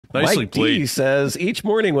Nicely Mike D played. says, each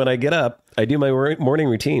morning when I get up, I do my morning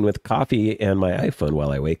routine with coffee and my iPhone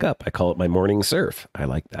while I wake up. I call it my morning surf. I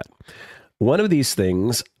like that. One of these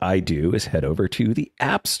things I do is head over to the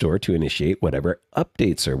App Store to initiate whatever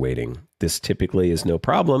updates are waiting. This typically is no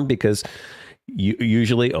problem because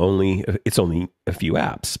usually it's only a few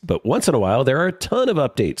apps, but once in a while there are a ton of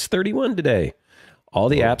updates, 31 today. All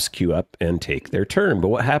the apps queue up and take their turn. But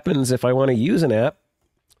what happens if I want to use an app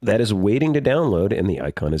that is waiting to download and the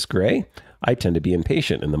icon is gray? I tend to be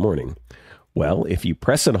impatient in the morning. Well, if you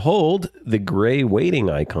press and hold the gray waiting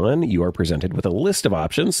icon, you are presented with a list of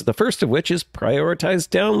options, the first of which is prioritize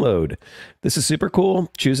download. This is super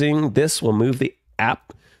cool. Choosing this will move the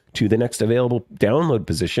app to the next available download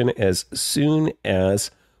position as soon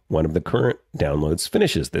as one of the current downloads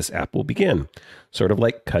finishes. This app will begin, sort of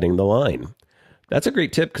like cutting the line. That's a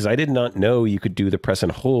great tip because I did not know you could do the press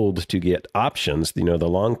and hold to get options, the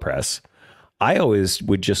long press. I always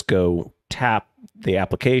would just go tap the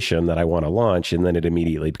application that I want to launch, and then it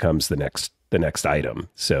immediately becomes the next item.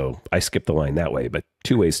 So I skip the line that way, but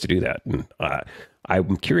two ways to do that. And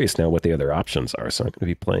I'm curious now what the other options are, so I'm going to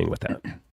be playing with that.